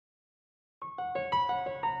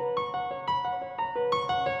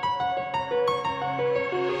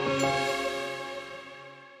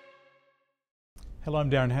Hello,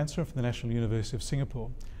 I'm Darren Hanson from the National University of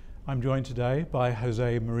Singapore. I'm joined today by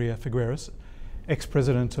Jose Maria Figueres,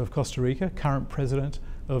 ex-president of Costa Rica, current president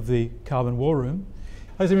of the Carbon War Room.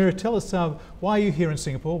 Jose Maria, tell us why are you here in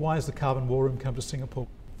Singapore? Why has the Carbon War Room come to Singapore?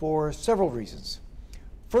 For several reasons.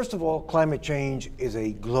 First of all, climate change is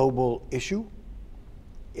a global issue.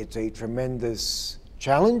 It's a tremendous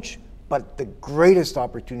challenge, but the greatest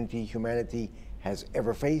opportunity humanity has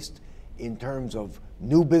ever faced in terms of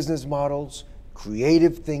new business models,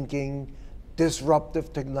 creative thinking,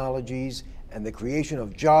 disruptive technologies, and the creation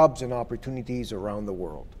of jobs and opportunities around the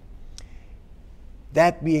world.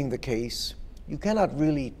 That being the case, you cannot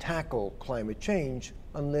really tackle climate change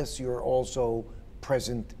unless you're also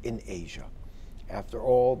present in Asia. After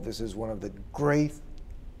all, this is one of the great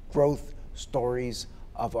growth stories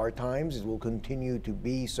of our times. It will continue to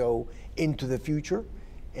be so into the future.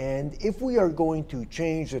 And if we are going to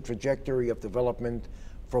change the trajectory of development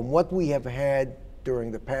from what we have had during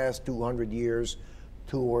the past 200 years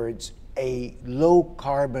towards a low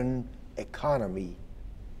carbon economy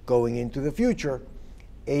going into the future,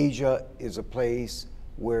 Asia is a place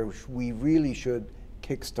where we really should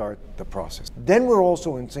kickstart the process. Then we're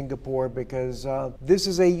also in Singapore because this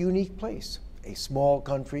is a unique place, a small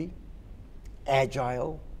country,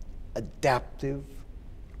 agile, adaptive,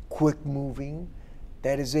 quick-moving.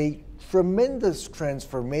 That is a tremendous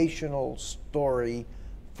transformational story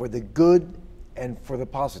for the good and for the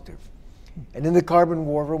positive. And in the Carbon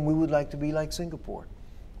War Room, we would like to be like Singapore.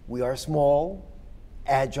 We are small,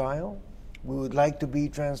 agile, we would like to be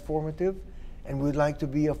transformative, and we would like to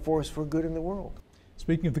be a force for good in the world.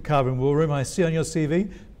 Speaking of the Carbon War Room, I see on your CV,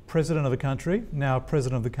 president of a country, now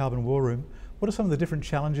president of the Carbon War Room. What are some of the different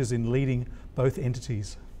challenges in leading both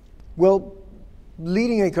entities? Well,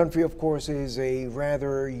 leading a country, of course, is a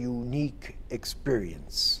rather unique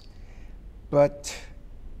experience. But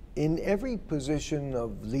in every position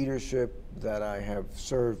of leadership that I have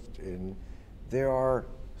served in, there are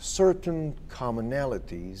certain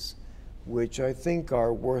commonalities which I think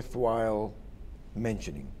are worthwhile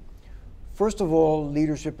mentioning. First of all,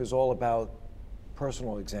 leadership is all about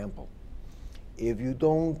personal example. If you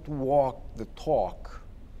don't walk the talk,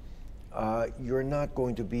 you're not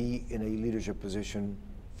going to be in a leadership position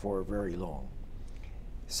for very long.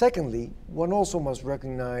 Secondly, one also must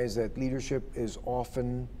recognize that leadership is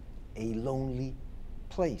often a lonely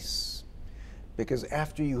place, because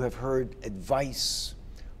after you have heard advice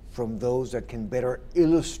from those that can better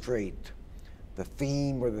illustrate the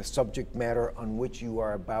theme or the subject matter on which you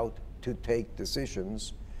are about to take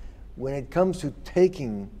decisions, when it comes to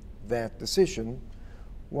taking that decision,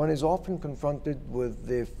 one is often confronted with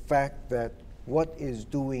the fact that what is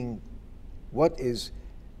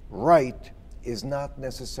right is not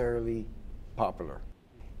necessarily popular.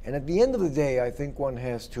 And at the end of the day, I think one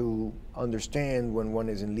has to understand when one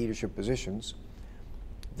is in leadership positions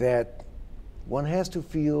that one has to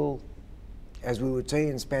feel, as we would say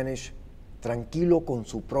in Spanish, tranquilo con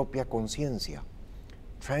su propia conciencia,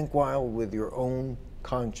 tranquil with your own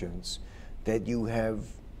conscience, that you have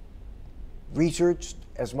researched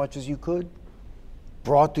as much as you could,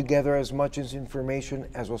 brought together as much information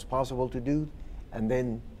as was possible to do, and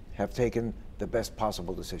then have taken the best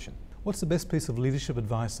possible decision. What's the best piece of leadership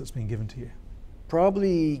advice that's been given to you?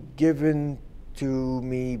 Probably given to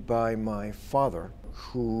me by my father,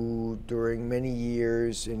 who during many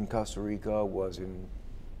years in Costa Rica was in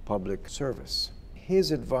public service. His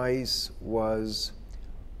advice was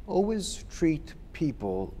always treat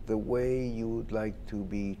people the way you would like to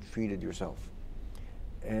be treated yourself.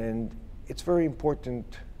 And it's very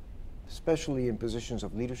important, especially in positions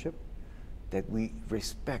of leadership, that we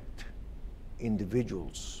respect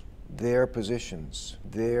individuals, their positions,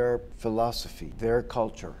 their philosophy, their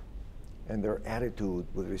culture, and their attitude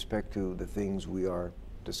with respect to the things we are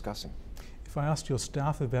discussing. If I asked your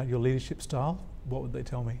staff about your leadership style, what would they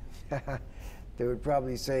tell me? They would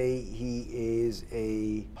probably say he is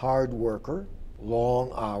a hard worker,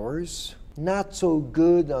 long hours, not so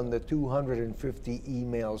good on the 250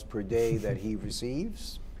 emails per day that he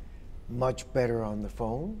receives, much better on the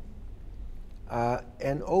phone,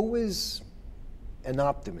 and always an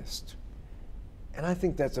optimist. And I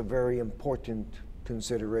think that's a very important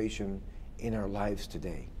consideration in our lives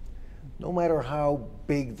today. No matter how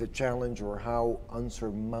big the challenge or how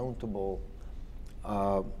unsurmountable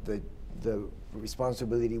the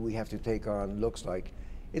responsibility we have to take on looks like,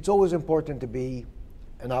 it's always important to be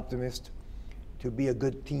an optimist, to be a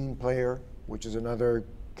good team player, which is another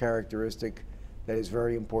characteristic that is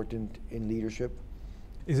very important in leadership.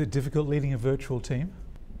 Is it difficult leading a virtual team?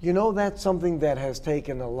 You know, that's something that has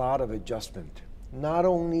taken a lot of adjustment, not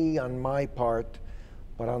only on my part,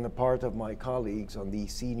 but on the part of my colleagues on the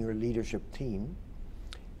senior leadership team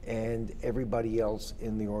and everybody else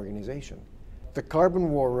in the organization. The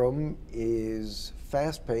Carbon War Room is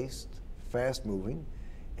fast-paced, fast-moving,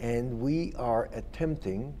 and we are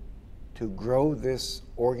attempting to grow this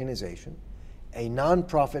organization, a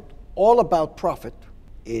nonprofit all about profit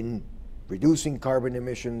in reducing carbon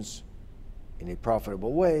emissions in a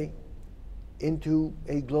profitable way, into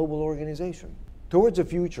a global organization. Towards the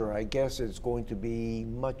future, I guess it's going to be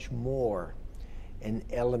much more an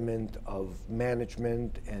element of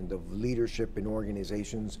management and of leadership in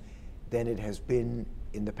organizations than it has been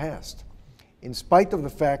in the past. In spite of the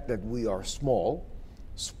fact that we are small,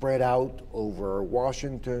 spread out over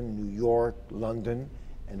Washington, New York, London,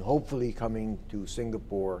 and hopefully coming to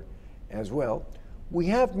Singapore as well, we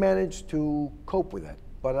have managed to cope with that.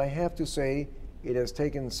 But I have to say, it has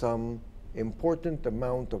taken some important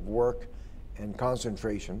amount of work and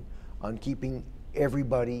concentration on keeping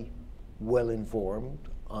everybody well informed,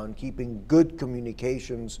 on keeping good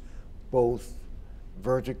communications both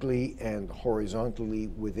vertically and horizontally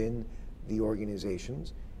within the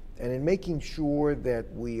organizations, and in making sure that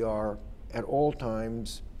we are at all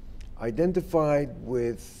times identified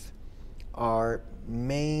with our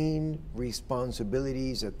main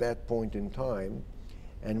responsibilities at that point in time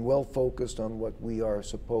and well focused on what we are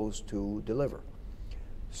supposed to deliver.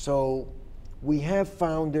 So we have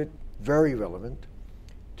found it very relevant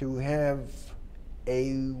to have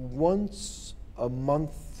a once a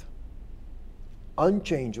month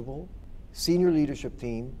unchangeable senior leadership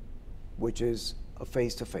team, which is a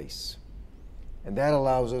face-to-face. And that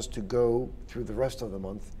allows us to go through the rest of the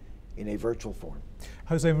month in a virtual form.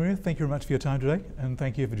 Jose Maria, thank you very much for your time today, and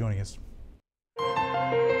thank you for joining us.